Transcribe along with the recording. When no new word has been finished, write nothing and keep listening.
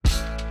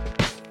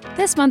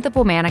This month of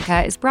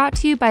Womanica is brought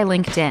to you by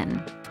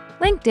LinkedIn.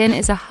 LinkedIn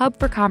is a hub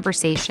for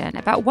conversation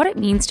about what it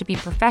means to be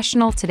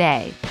professional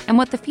today and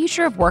what the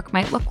future of work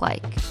might look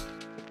like.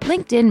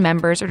 LinkedIn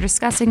members are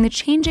discussing the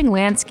changing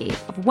landscape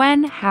of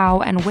when,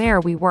 how, and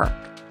where we work,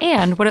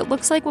 and what it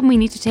looks like when we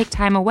need to take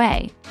time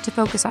away to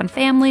focus on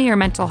family or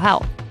mental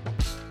health.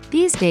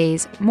 These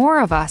days, more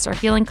of us are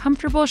feeling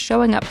comfortable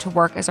showing up to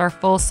work as our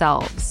full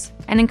selves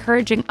and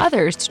encouraging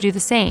others to do the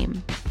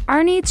same.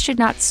 Our needs should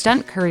not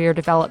stunt career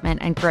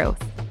development and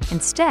growth.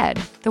 Instead,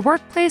 the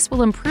workplace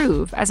will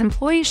improve as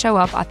employees show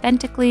up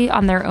authentically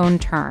on their own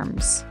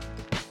terms.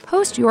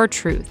 Post your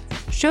truth,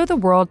 show the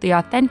world the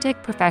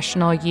authentic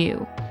professional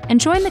you, and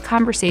join the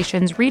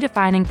conversations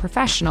redefining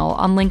professional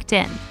on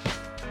LinkedIn.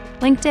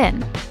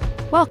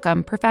 LinkedIn.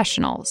 Welcome,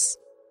 professionals.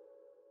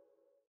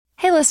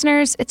 Hey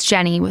listeners, it's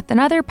Jenny with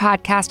another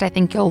podcast I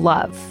think you'll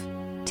love,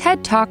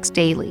 TED Talks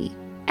Daily.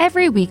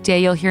 Every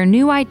weekday you'll hear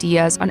new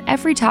ideas on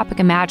every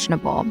topic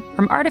imaginable,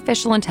 from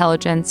artificial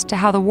intelligence to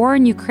how the war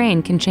in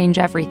Ukraine can change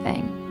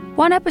everything.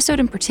 One episode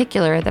in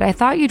particular that I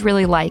thought you'd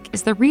really like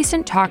is the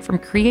recent talk from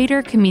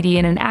creator,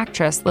 comedian, and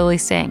actress Lily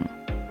Singh.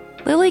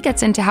 Lily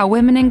gets into how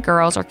women and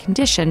girls are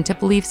conditioned to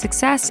believe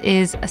success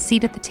is a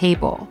seat at the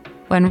table,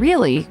 when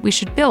really, we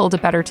should build a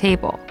better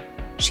table.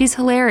 She's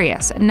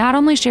hilarious and not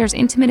only shares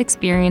intimate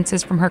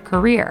experiences from her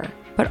career,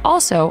 but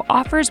also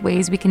offers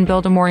ways we can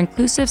build a more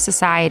inclusive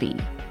society,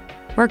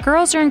 where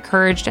girls are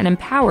encouraged and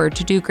empowered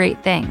to do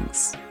great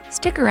things.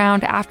 Stick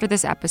around after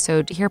this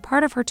episode to hear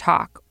part of her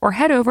talk, or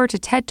head over to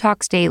TED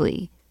Talks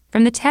Daily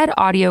from the TED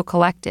Audio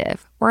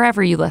Collective,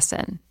 wherever you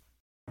listen.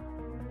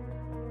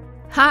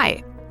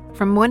 Hi.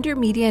 From Wonder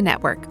Media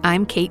Network,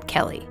 I'm Kate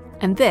Kelly,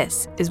 and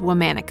this is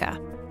Womanica.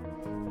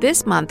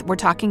 This month, we're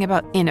talking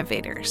about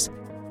innovators.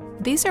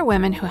 These are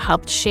women who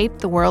helped shape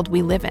the world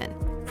we live in,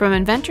 from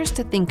inventors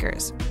to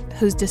thinkers,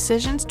 whose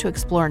decisions to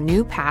explore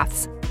new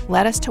paths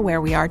led us to where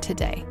we are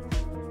today.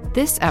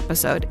 This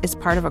episode is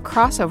part of a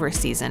crossover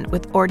season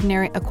with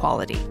Ordinary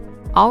Equality,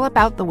 all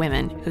about the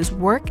women whose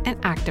work and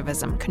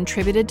activism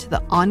contributed to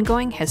the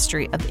ongoing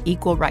history of the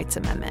Equal Rights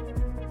Amendment.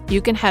 You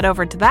can head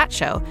over to that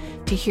show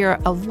to hear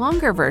a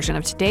longer version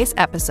of today's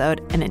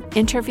episode and an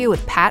interview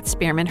with Pat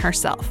Spearman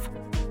herself.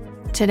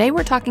 Today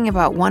we're talking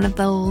about one of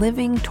the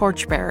living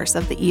torchbearers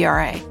of the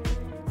ERA.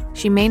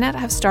 She may not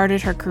have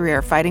started her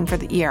career fighting for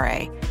the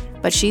ERA,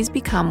 but she's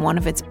become one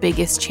of its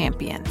biggest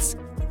champions.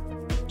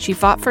 She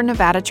fought for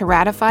Nevada to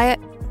ratify it,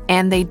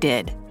 and they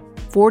did,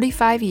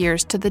 45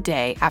 years to the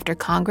day after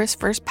Congress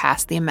first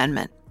passed the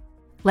amendment.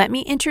 Let me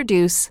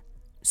introduce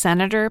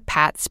Senator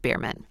Pat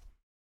Spearman.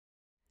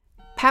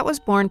 Pat was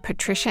born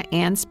Patricia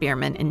Ann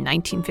Spearman in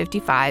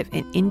 1955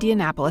 in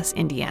Indianapolis,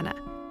 Indiana.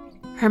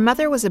 Her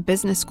mother was a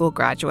business school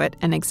graduate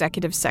and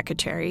executive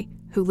secretary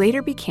who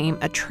later became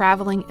a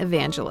traveling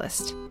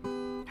evangelist.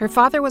 Her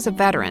father was a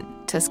veteran,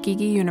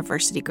 Tuskegee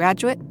University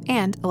graduate,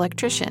 and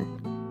electrician.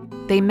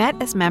 They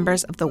met as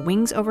members of the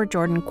Wings Over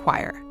Jordan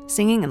Choir,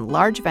 singing in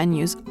large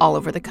venues all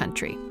over the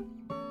country.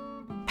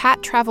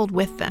 Pat traveled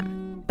with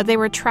them, but they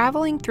were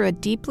traveling through a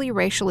deeply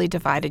racially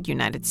divided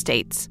United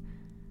States.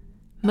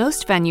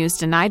 Most venues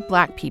denied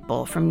Black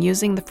people from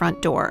using the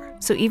front door,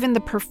 so even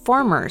the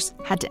performers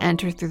had to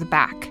enter through the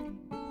back.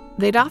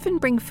 They'd often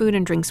bring food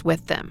and drinks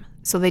with them,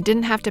 so they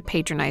didn't have to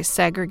patronize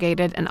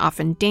segregated and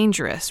often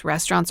dangerous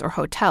restaurants or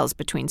hotels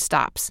between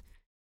stops.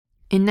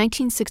 In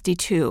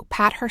 1962,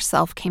 Pat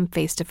herself came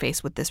face to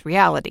face with this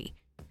reality.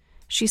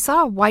 She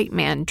saw a white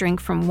man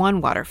drink from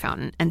one water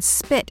fountain and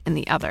spit in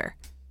the other.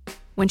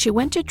 When she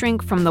went to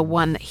drink from the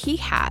one that he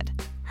had,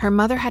 her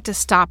mother had to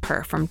stop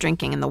her from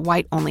drinking in the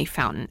white-only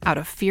fountain out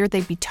of fear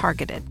they'd be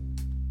targeted.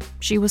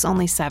 She was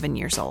only 7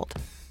 years old.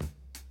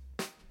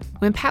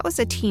 When Pat was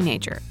a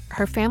teenager,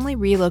 her family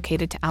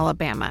relocated to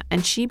Alabama,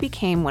 and she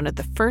became one of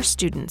the first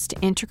students to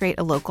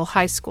integrate a local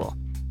high school.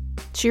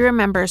 She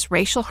remembers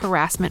racial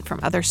harassment from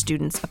other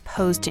students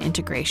opposed to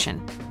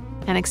integration,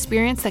 an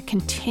experience that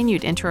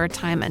continued into her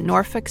time at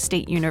Norfolk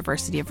State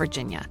University of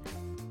Virginia.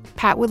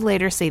 Pat would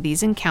later say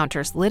these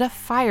encounters lit a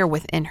fire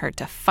within her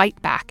to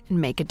fight back and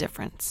make a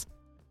difference.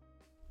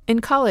 In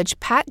college,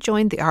 Pat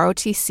joined the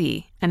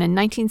ROTC and in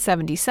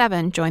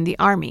 1977 joined the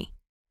Army.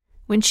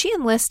 When she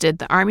enlisted,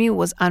 the Army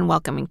was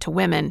unwelcoming to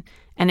women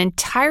and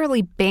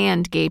entirely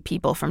banned gay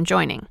people from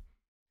joining.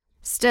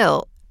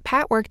 Still,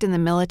 Pat worked in the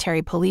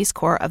Military Police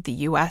Corps of the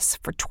U.S.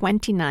 for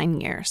 29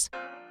 years.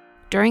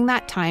 During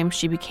that time,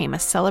 she became a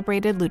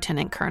celebrated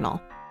lieutenant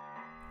colonel.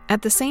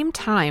 At the same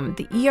time,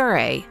 the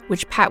ERA,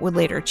 which Pat would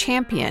later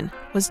champion,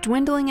 was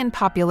dwindling in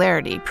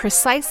popularity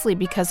precisely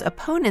because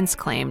opponents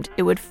claimed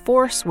it would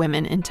force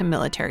women into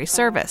military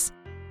service,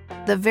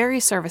 the very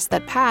service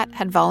that Pat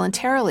had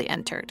voluntarily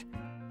entered.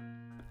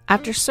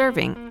 After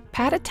serving,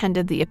 Pat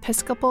attended the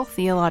Episcopal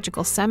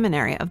Theological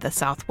Seminary of the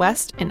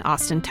Southwest in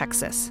Austin,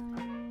 Texas.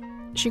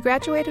 She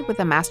graduated with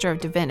a Master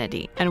of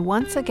Divinity and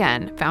once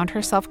again found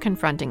herself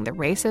confronting the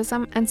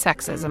racism and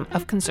sexism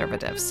of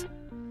conservatives.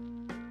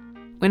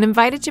 When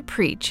invited to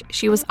preach,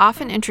 she was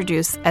often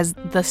introduced as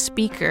the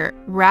speaker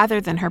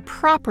rather than her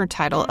proper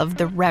title of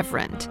the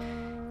Reverend,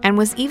 and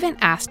was even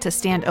asked to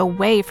stand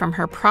away from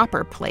her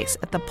proper place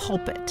at the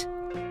pulpit.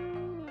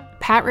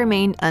 Pat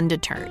remained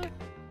undeterred.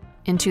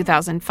 In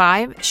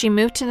 2005, she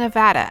moved to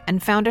Nevada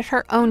and founded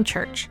her own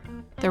church,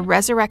 the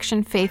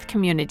Resurrection Faith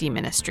Community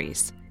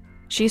Ministries.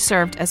 She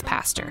served as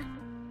pastor.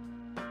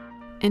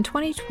 In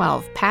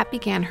 2012, Pat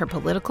began her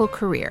political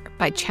career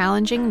by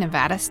challenging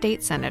Nevada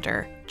State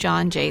Senator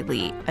John J.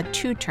 Lee, a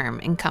two-term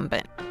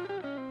incumbent.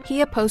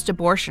 He opposed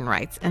abortion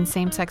rights and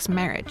same-sex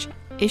marriage,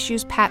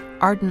 issues Pat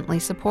ardently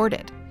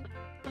supported.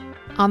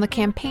 On the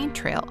campaign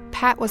trail,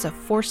 Pat was a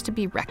force to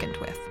be reckoned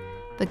with.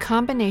 The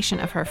combination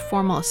of her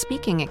formal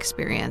speaking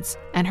experience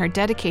and her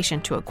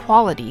dedication to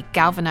equality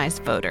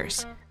galvanized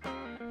voters.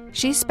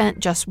 She spent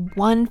just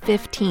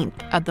 1/15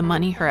 of the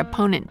money her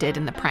opponent did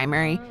in the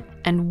primary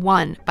and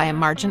won by a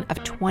margin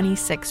of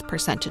 26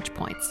 percentage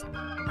points.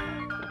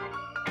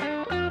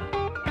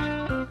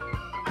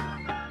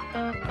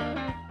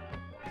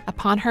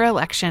 Upon her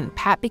election,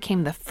 Pat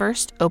became the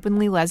first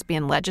openly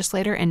lesbian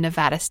legislator in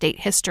Nevada state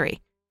history.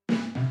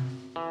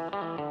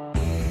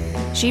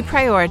 She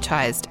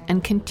prioritized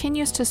and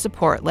continues to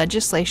support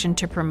legislation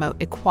to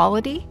promote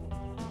equality,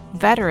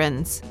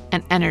 veterans,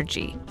 and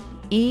energy,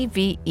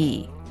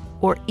 EVE,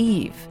 or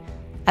Eve,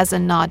 as a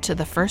nod to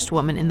the first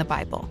woman in the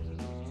Bible.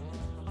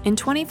 In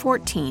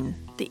 2014,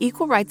 the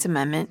Equal Rights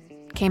Amendment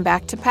came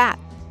back to Pat.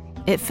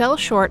 It fell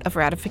short of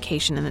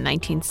ratification in the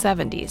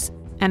 1970s,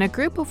 and a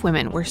group of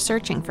women were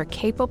searching for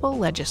capable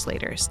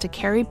legislators to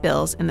carry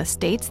bills in the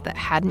states that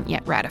hadn't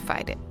yet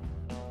ratified it.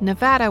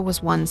 Nevada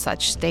was one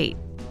such state,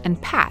 and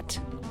Pat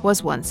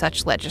was one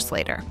such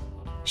legislator.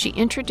 She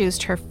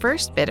introduced her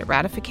first bid at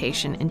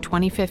ratification in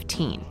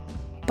 2015,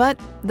 but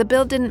the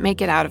bill didn't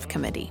make it out of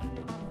committee.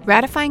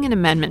 Ratifying an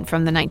amendment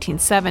from the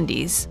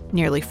 1970s,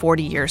 nearly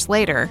 40 years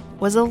later,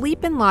 was a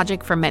leap in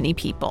logic for many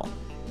people.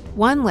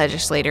 One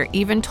legislator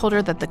even told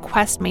her that the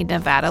quest made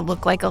Nevada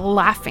look like a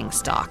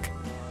laughingstock.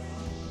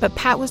 But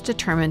Pat was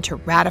determined to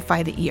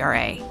ratify the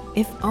ERA,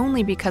 if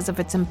only because of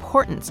its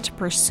importance to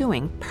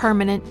pursuing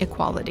permanent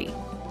equality.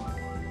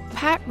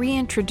 Pat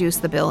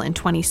reintroduced the bill in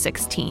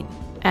 2016,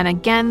 and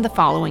again the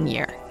following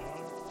year.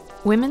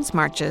 Women's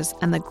marches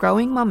and the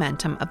growing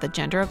momentum of the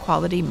gender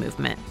equality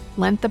movement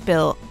lent the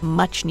bill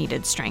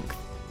much-needed strength.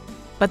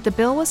 But the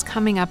bill was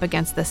coming up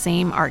against the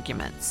same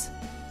arguments.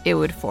 It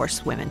would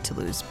force women to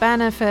lose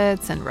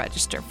benefits and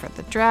register for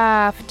the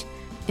draft.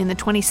 In the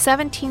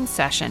 2017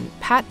 session,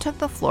 Pat took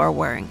the floor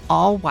wearing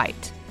all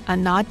white, a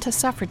nod to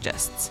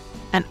suffragists,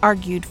 and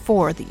argued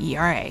for the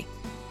ERA.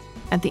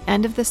 At the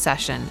end of the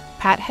session,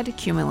 Pat had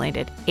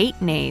accumulated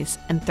 8 nays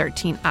and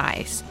 13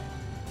 ayes.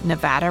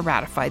 Nevada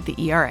ratified the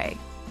ERA,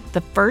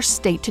 the first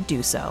state to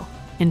do so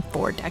in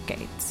 4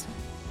 decades.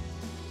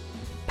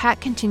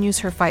 Pat continues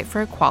her fight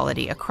for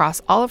equality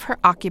across all of her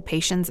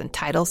occupations and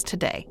titles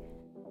today.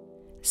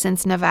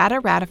 Since Nevada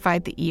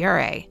ratified the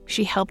ERA,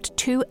 she helped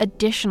 2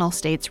 additional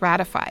states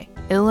ratify,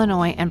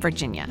 Illinois and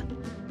Virginia.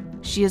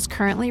 She is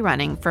currently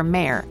running for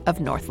mayor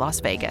of North Las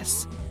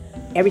Vegas.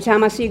 Every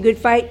time I see a good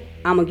fight,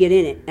 I'm going to get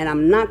in it, and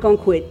I'm not going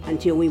to quit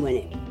until we win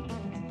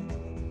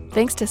it.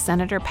 Thanks to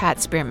Senator Pat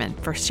Spearman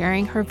for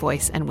sharing her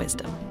voice and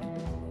wisdom.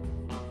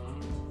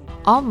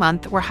 All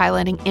month, we're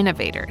highlighting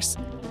Innovators.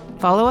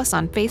 Follow us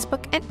on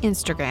Facebook and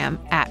Instagram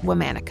at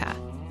Womanica.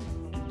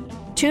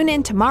 Tune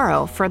in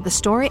tomorrow for the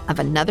story of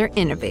another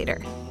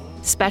innovator.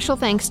 Special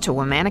thanks to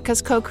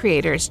Womanica's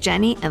co-creators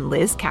Jenny and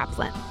Liz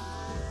Kaplan.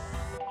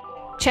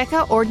 Check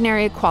out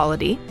Ordinary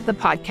Equality, the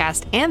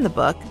podcast and the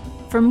book,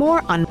 for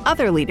more on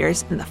other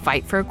leaders in the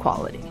fight for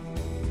equality.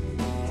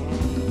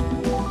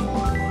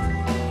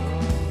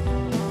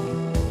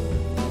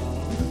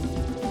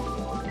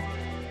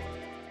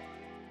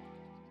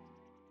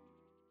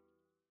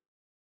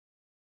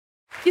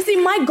 You see,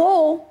 my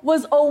goal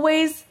was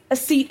always a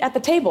seat at the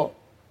table.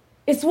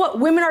 It's what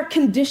women are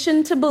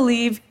conditioned to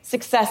believe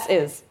success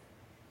is.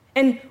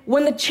 And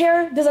when the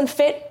chair doesn't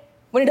fit,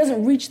 when it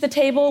doesn't reach the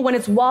table, when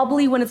it's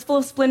wobbly, when it's full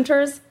of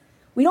splinters,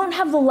 we don't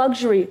have the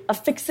luxury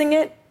of fixing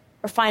it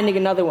or finding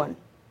another one.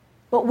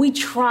 But we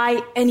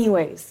try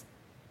anyways.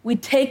 We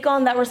take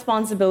on that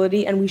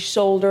responsibility and we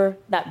shoulder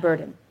that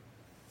burden.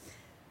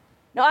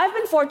 Now, I've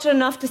been fortunate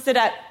enough to sit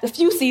at a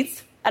few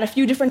seats at a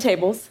few different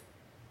tables.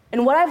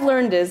 And what I've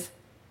learned is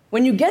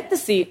when you get the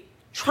seat,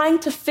 trying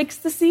to fix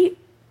the seat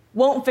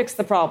won't fix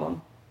the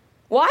problem.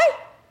 Why?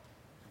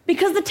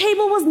 Because the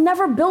table was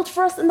never built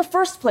for us in the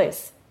first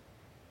place.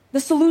 The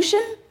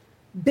solution?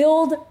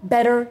 Build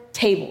better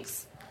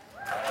tables.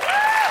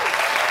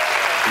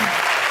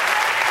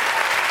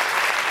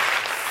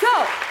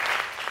 So,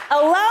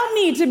 allow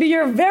me to be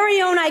your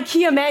very own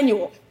IKEA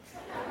manual.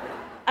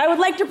 I would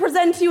like to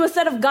present to you a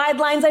set of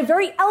guidelines I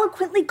very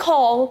eloquently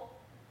call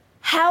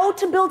How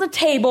to Build a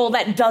Table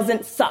That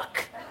Doesn't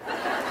Suck.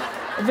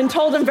 I've been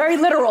told I'm very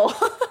literal.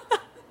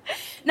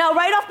 Now,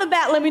 right off the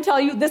bat, let me tell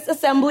you, this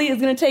assembly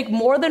is going to take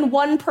more than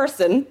one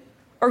person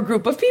or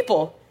group of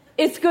people.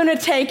 It's going to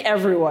take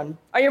everyone.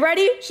 Are you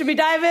ready? Should we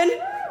dive in?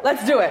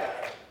 Let's do it.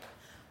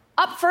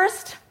 Up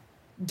first,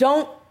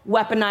 don't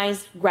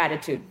weaponize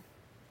gratitude.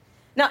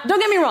 Now, don't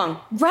get me wrong.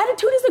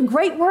 Gratitude is a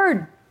great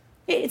word.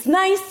 It's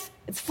nice,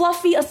 it's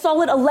fluffy, a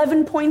solid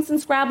 11 points in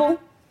Scrabble.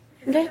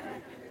 Okay?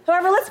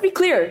 However, let's be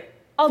clear.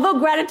 Although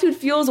gratitude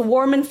feels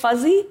warm and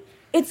fuzzy,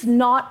 it's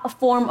not a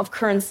form of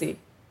currency.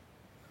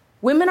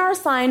 Women are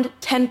assigned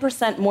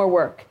 10% more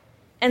work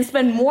and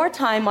spend more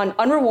time on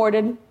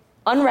unrewarded,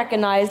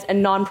 unrecognized,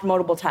 and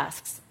non-promotable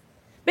tasks.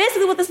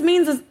 Basically, what this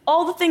means is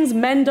all the things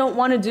men don't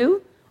want to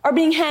do are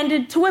being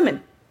handed to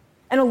women.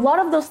 And a lot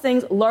of those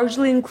things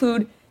largely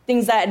include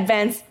things that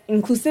advance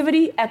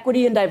inclusivity,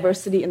 equity, and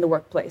diversity in the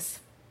workplace.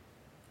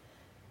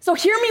 So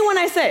hear me when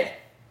I say,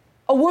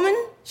 a woman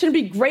shouldn't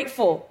be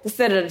grateful to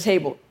sit at a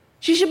table.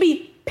 She should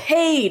be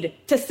paid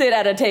to sit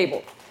at a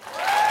table.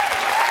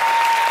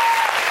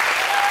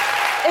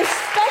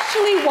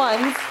 Especially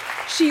ones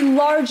she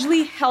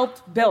largely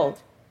helped build.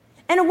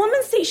 And a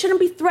woman's seat shouldn't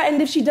be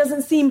threatened if she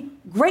doesn't seem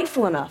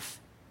grateful enough.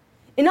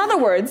 In other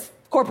words,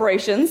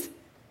 corporations,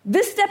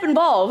 this step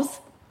involves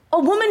a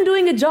woman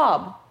doing a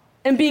job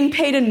and being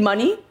paid in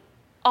money,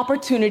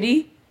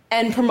 opportunity,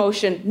 and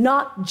promotion,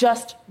 not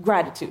just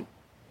gratitude.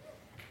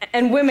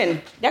 And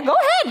women, yeah, go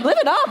ahead, live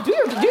it up,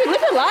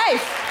 live your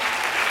life.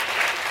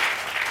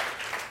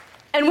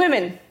 And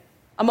women,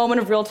 a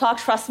moment of real talk.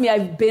 Trust me,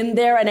 I've been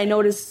there and I know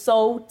it is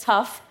so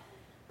tough,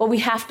 but we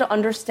have to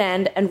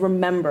understand and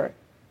remember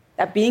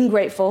that being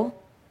grateful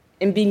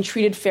and being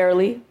treated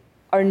fairly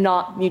are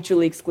not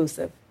mutually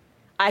exclusive.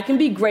 I can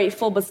be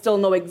grateful but still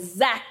know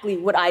exactly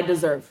what I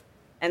deserve,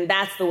 and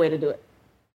that's the way to do it.